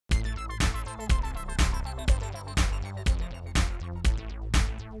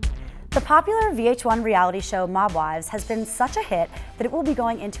popular VH1 reality show Mob Wives has been such a hit that it will be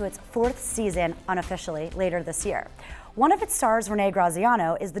going into its 4th season unofficially later this year. One of its stars, Renee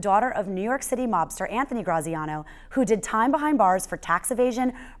Graziano, is the daughter of New York City mobster Anthony Graziano, who did time behind bars for tax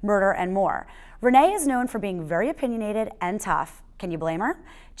evasion, murder, and more. Renee is known for being very opinionated and tough. Can you blame her?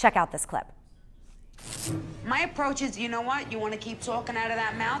 Check out this clip. My approach is, you know what? You want to keep talking out of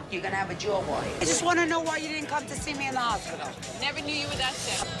that mouth, you're going to have a jaw body. I just want to know why you didn't come to see me in the hospital. Never knew you were that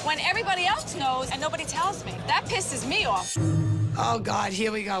sick. When everybody else knows and nobody tells me, that pisses me off. Oh, God,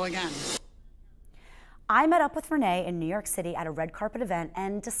 here we go again. I met up with Renee in New York City at a red carpet event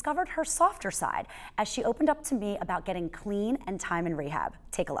and discovered her softer side as she opened up to me about getting clean and time in rehab.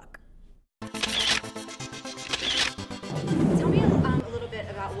 Take a look. Tell me a little bit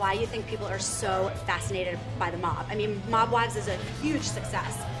about why you think people are so fascinated by the mob. I mean, Mob Wives is a huge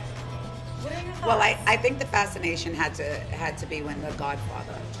success. What are your thoughts? Well, I think the fascination had to be when The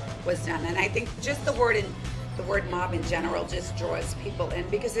Godfather was done, and I think just the word mob in general just draws people in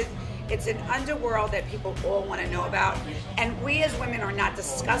because it's an underworld that people all want to know about, and we as women are not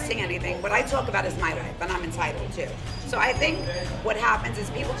discussing anything. What I talk about is my life, and I'm entitled to. So I think what happens is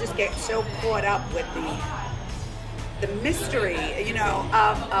people just get so caught up with the mystery, you know,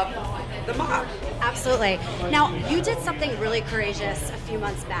 of the mob. Absolutely. Now, you did something really courageous a few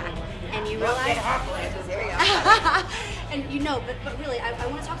months back, and you realized... And you know, but really, I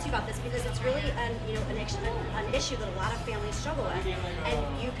want to talk to you about this because it's really an issue that a lot of families struggle with.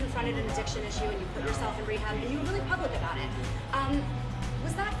 And you confronted an addiction issue, and you put yourself in rehab, and you were really public about it.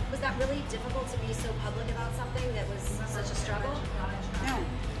 Was that really difficult to be so public about something that was such a struggle? No.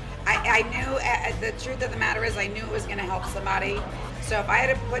 I knew, the truth of the matter is I knew it was going to help somebody. So if I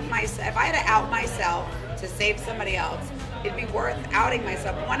had to out myself to save somebody else, it'd be worth outing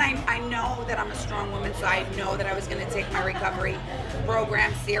myself. One, I know that I'm a strong woman, so I know that I was going to take my recovery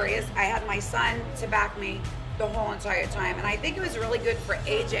program serious. I had my son to back me the whole entire time. And I think it was really good for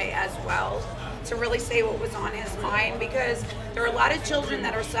AJ as well to really say what was on his mind, because there are a lot of children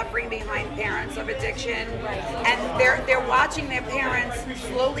that are suffering behind parents of addiction, and they're watching their parents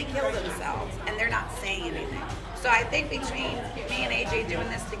slowly kill themselves, and they're not saying anything. So I think between me and AJ doing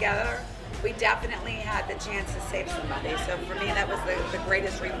this together, we definitely had the chance to save somebody. So for me, that was the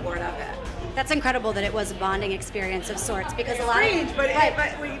greatest reward of it. That's incredible that it was a bonding experience of sorts, because a lot of... But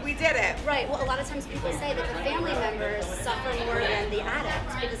we did it. Right, well, a lot of times people say that the family members suffer more than the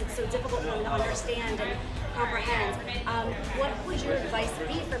addict because it's so difficult for them to understand and comprehend. What would your advice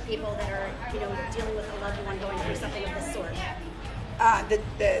be for people that are, dealing with a loved one going through something of this sort?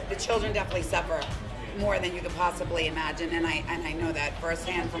 The children definitely suffer more than you could possibly imagine, and I know that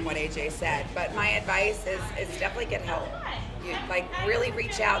firsthand from what AJ said. But my advice is definitely get help. Really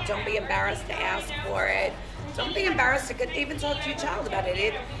reach out. Don't be embarrassed to ask for it. Don't be embarrassed to even talk to your child about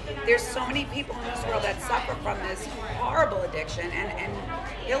it. There's so many people in this world that suffer from this horrible addiction and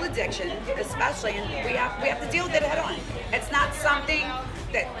ill addiction especially, and we have to deal with it head on. It's not something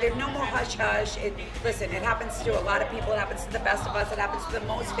that there's no more hush hush. Listen, it happens to a lot of people. It happens to the best of us. It happens to the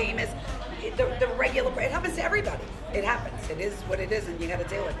most famous. The regular, it happens to everybody. It happens. It is what it is, and you got to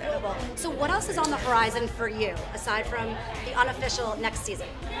deal with it. So what else is on the horizon for you, aside from the unofficial next season?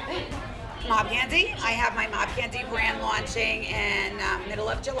 Mob Candy. I have my Mob Candy brand launching in middle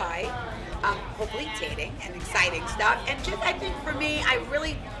of July. Hopefully dating and exciting stuff. And I think for me, I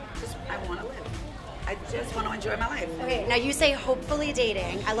want to live. I just want to enjoy my life. Okay, now you say hopefully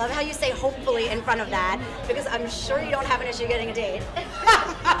dating. I love how you say hopefully in front of that, because I'm sure you don't have an issue getting a date.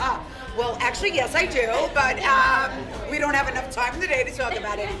 Well, actually, yes, I do, but we don't have enough time in the day to talk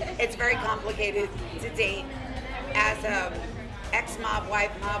about it. It's very complicated to date as a ex-mob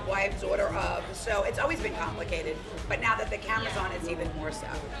wife, daughter of, so it's always been complicated. But now that the camera's on, it's even more so.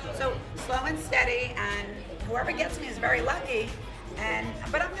 So slow and steady, and whoever gets me is very lucky.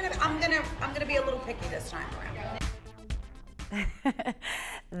 But I'm gonna be a little picky this time around.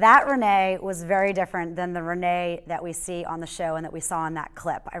 That Renee was very different than the Renee that we see on the show and that we saw in that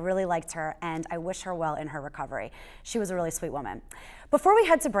clip. I really liked her, and I wish her well in her recovery. She was a really sweet woman. Before we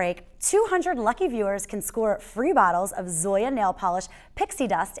head to break, 200 lucky viewers can score free bottles of Zoya nail polish pixie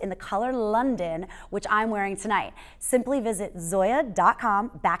dust in the color London, which I'm wearing tonight. Simply visit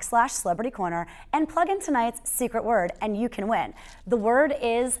zoya.com/celebrity corner and plug in tonight's secret word, and you can win. The word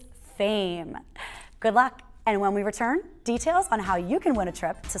is fame. Good luck. And when we return, details on how you can win a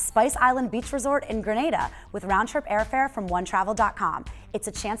trip to Spice Island Beach Resort in Grenada with round-trip airfare from onetravel.com. It's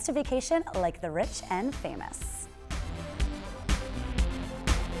a chance to vacation like the rich and famous.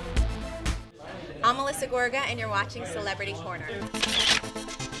 I'm Melissa Gorga, and you're watching Celebrity Corner.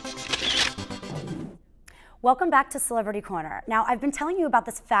 Welcome back to Celebrity Corner. Now, I've been telling you about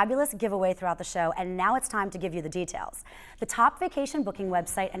this fabulous giveaway throughout the show, and now it's time to give you the details. The top vacation booking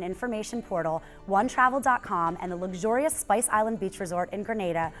website and information portal, onetravel.com, and the luxurious Spice Island Beach Resort in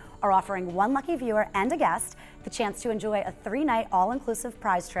Grenada are offering one lucky viewer and a guest the chance to enjoy a 3-night all-inclusive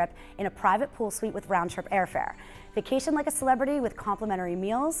prize trip in a private pool suite with round-trip airfare. Vacation like a celebrity with complimentary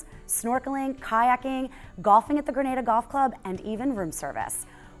meals, snorkeling, kayaking, golfing at the Grenada Golf Club, and even room service.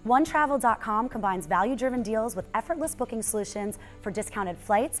 OneTravel.com combines value-driven deals with effortless booking solutions for discounted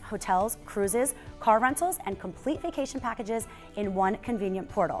flights, hotels, cruises, car rentals, and complete vacation packages in one convenient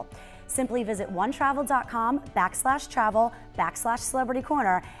portal. Simply visit OneTravel.com/travel/Celebrity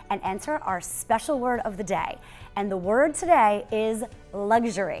Corner and enter our special word of the day. And the word today is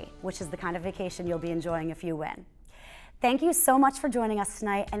luxury, which is the kind of vacation you'll be enjoying if you win. Thank you so much for joining us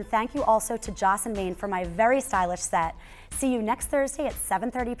tonight, and thank you also to Joss and Maine for my very stylish set. See you next Thursday at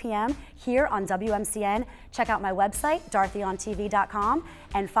 7:30 p.m. here on WMCN. Check out my website, DorothyOnTV.com,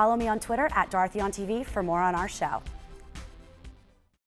 and follow me on Twitter at DorothyOnTV for more on our show.